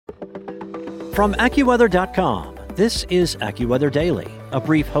From AccuWeather.com, this is AccuWeather Daily, a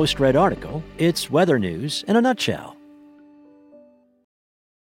brief host-read article. It's weather news in a nutshell.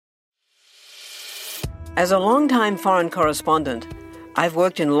 As a longtime foreign correspondent, I've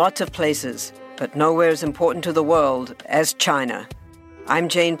worked in lots of places, but nowhere as important to the world as China. I'm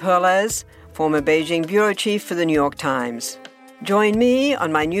Jane Perlez, former Beijing bureau chief for the New York Times. Join me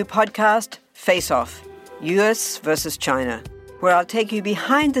on my new podcast, Face Off, U.S. versus China, where I'll take you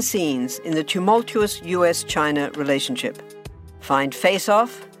behind the scenes in the tumultuous U.S.-China relationship. Find Face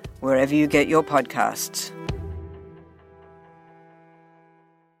Off wherever you get your podcasts.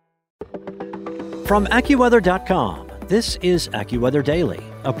 From AccuWeather.com, this is AccuWeather Daily,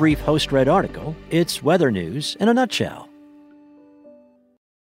 a brief host-read article. It's weather news in a nutshell.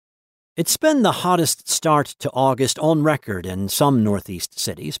 It's been the hottest start to August on record in some Northeast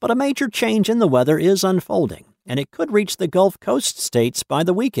cities, but a major change in the weather is unfolding, and it could reach the Gulf Coast states by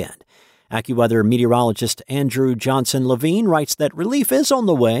the weekend. AccuWeather meteorologist Andrew Johnson-Levine writes that relief is on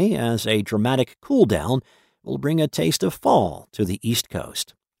the way as a dramatic cooldown will bring a taste of fall to the East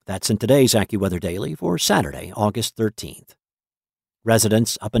Coast. That's in today's AccuWeather Daily for Saturday, August 13th.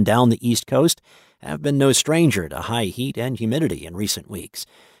 Residents up and down the East Coast have been no stranger to high heat and humidity in recent weeks.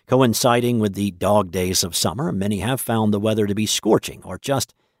 Coinciding with the dog days of summer, many have found the weather to be scorching or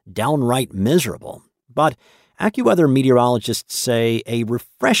just downright miserable. But AccuWeather meteorologists say a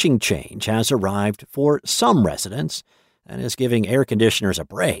refreshing change has arrived for some residents and is giving air conditioners a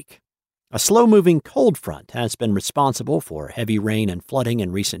break. A slow-moving cold front has been responsible for heavy rain and flooding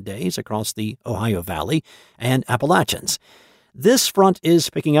in recent days across the Ohio Valley and Appalachians. This front is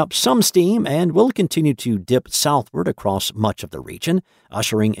picking up some steam and will continue to dip southward across much of the region,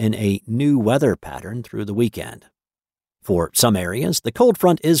 ushering in a new weather pattern through the weekend. For some areas, the cold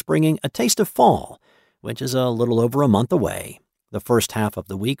front is bringing a taste of fall, which is a little over a month away. The first half of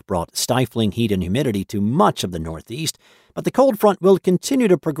the week brought stifling heat and humidity to much of the Northeast, but the cold front will continue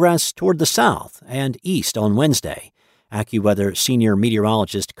to progress toward the south and east on Wednesday, AccuWeather senior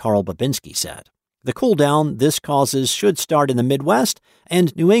meteorologist Carl Babinski said. The cooldown this causes should start in the Midwest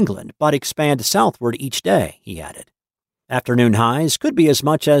and New England, but expand southward each day, he added. Afternoon highs could be as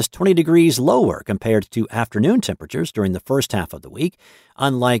much as 20 degrees lower compared to afternoon temperatures during the first half of the week.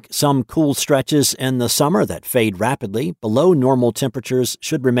 Unlike some cool stretches in the summer that fade rapidly, below normal temperatures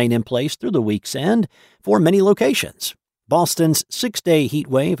should remain in place through the week's end for many locations. Boston's 6-day heat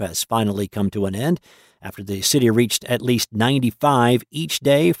wave has finally come to an end after the city reached at least 95 each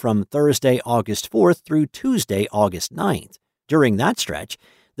day from Thursday, August 4th through Tuesday, August 9th. During that stretch,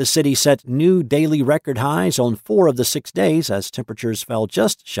 the city set new daily record highs on 4 of the 6 days as temperatures fell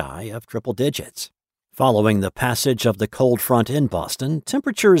just shy of triple digits. Following the passage of the cold front in Boston,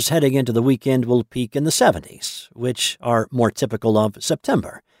 temperatures heading into the weekend will peak in the 70s, which are more typical of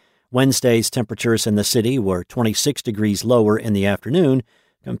September. Wednesday's temperatures in the city were 26 degrees lower in the afternoon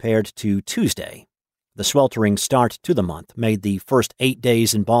compared to Tuesday. The sweltering start to the month made the first 8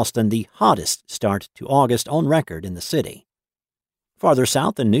 days in Boston the hottest start to August on record in the city. Farther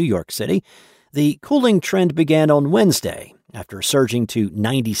south in New York City, the cooling trend began on Wednesday. After surging to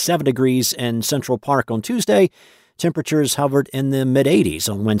 97 degrees in Central Park on Tuesday, temperatures hovered in the mid-80s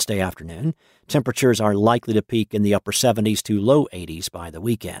on Wednesday afternoon. Temperatures are likely to peak in the upper 70s to low 80s by the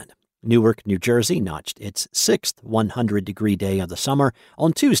weekend. Newark, New Jersey notched its 6th 100-degree day of the summer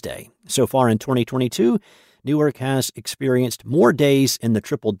on Tuesday. So far in 2022, Newark has experienced more days in the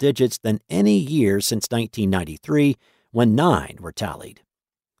triple digits than any year since 1993, when 9 were tallied.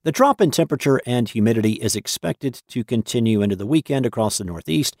 The drop in temperature and humidity is expected to continue into the weekend across the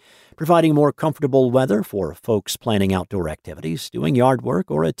Northeast, providing more comfortable weather for folks planning outdoor activities, doing yard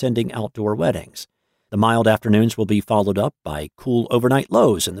work, or attending outdoor weddings. The mild afternoons will be followed up by cool overnight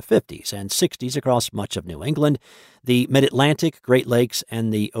lows in the 50s and 60s across much of New England, the Mid-Atlantic, Great Lakes,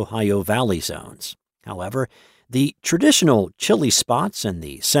 and the Ohio Valley zones. However, the traditional chilly spots in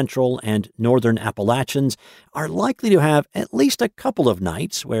the central and northern Appalachians are likely to have at least a couple of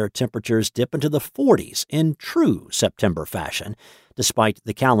nights where temperatures dip into the 40s in true September fashion, despite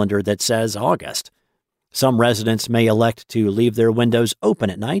the calendar that says August. Some residents may elect to leave their windows open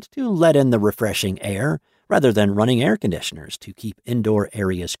at night to let in the refreshing air, rather than running air conditioners to keep indoor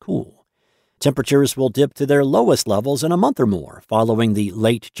areas cool. Temperatures will dip to their lowest levels in a month or more, following the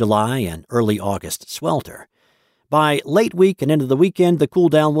late July and early August swelter. By late week and into the weekend, the cool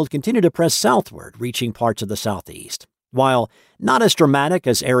down will continue to press southward, reaching parts of the southeast. While not as dramatic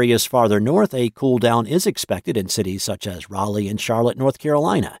as areas farther north, a cool down is expected in cities such as Raleigh and Charlotte, North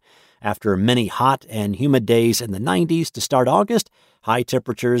Carolina. After many hot and humid days in the 90s to start August, high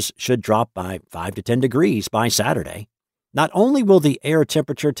temperatures should drop by 5 to 10 degrees by Saturday. Not only will the air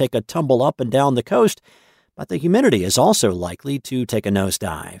temperature take a tumble up and down the coast, but the humidity is also likely to take a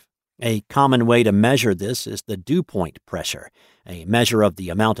nosedive. A common way to measure this is the dew point pressure, a measure of the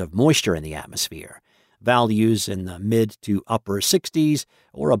amount of moisture in the atmosphere. Values in the mid to upper 60s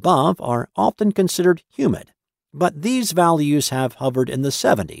or above are often considered humid, but these values have hovered in the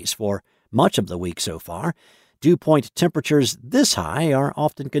 70s for much of the week so far. Dew point temperatures this high are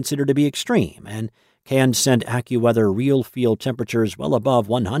often considered to be extreme and can send AccuWeather real field temperatures well above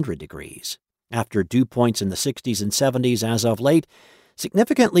 100 degrees. After dew points in the 60s and 70s as of late,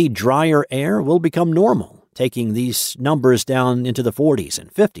 significantly drier air will become normal, taking these numbers down into the 40s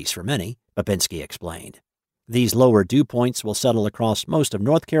and 50s for many, Babinski explained. These lower dew points will settle across most of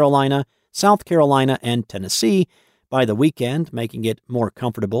North Carolina, South Carolina, and Tennessee by the weekend, making it more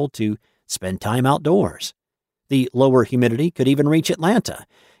comfortable to spend time outdoors. The lower humidity could even reach Atlanta,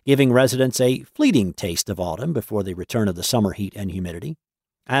 giving residents a fleeting taste of autumn before the return of the summer heat and humidity.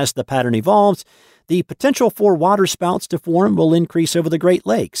 As the pattern evolves, the potential for waterspouts to form will increase over the Great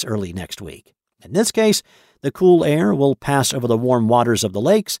Lakes early next week. In this case, the cool air will pass over the warm waters of the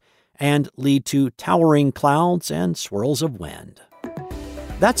lakes and lead to towering clouds and swirls of wind.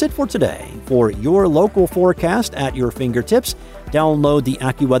 That's it for today. For your local forecast at your fingertips, download the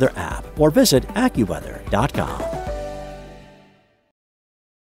AccuWeather app or visit AccuWeather.com.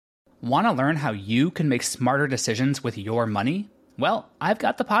 Want to learn how you can make smarter decisions with your money? Well, I've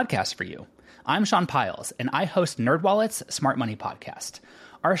got the podcast for you. I'm Sean Piles, and I host NerdWallet's Smart Money Podcast.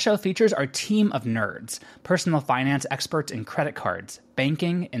 Our show features our team of nerds, personal finance experts in credit cards,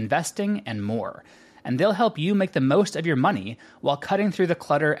 banking, investing, and more. And they'll help you make the most of your money while cutting through the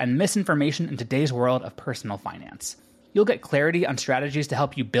clutter and misinformation in today's world of personal finance. You'll get clarity on strategies to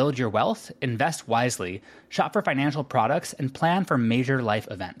help you build your wealth, invest wisely, shop for financial products, and plan for major life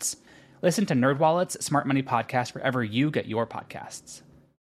events. Listen to NerdWallet's Smart Money Podcast wherever you get your podcasts.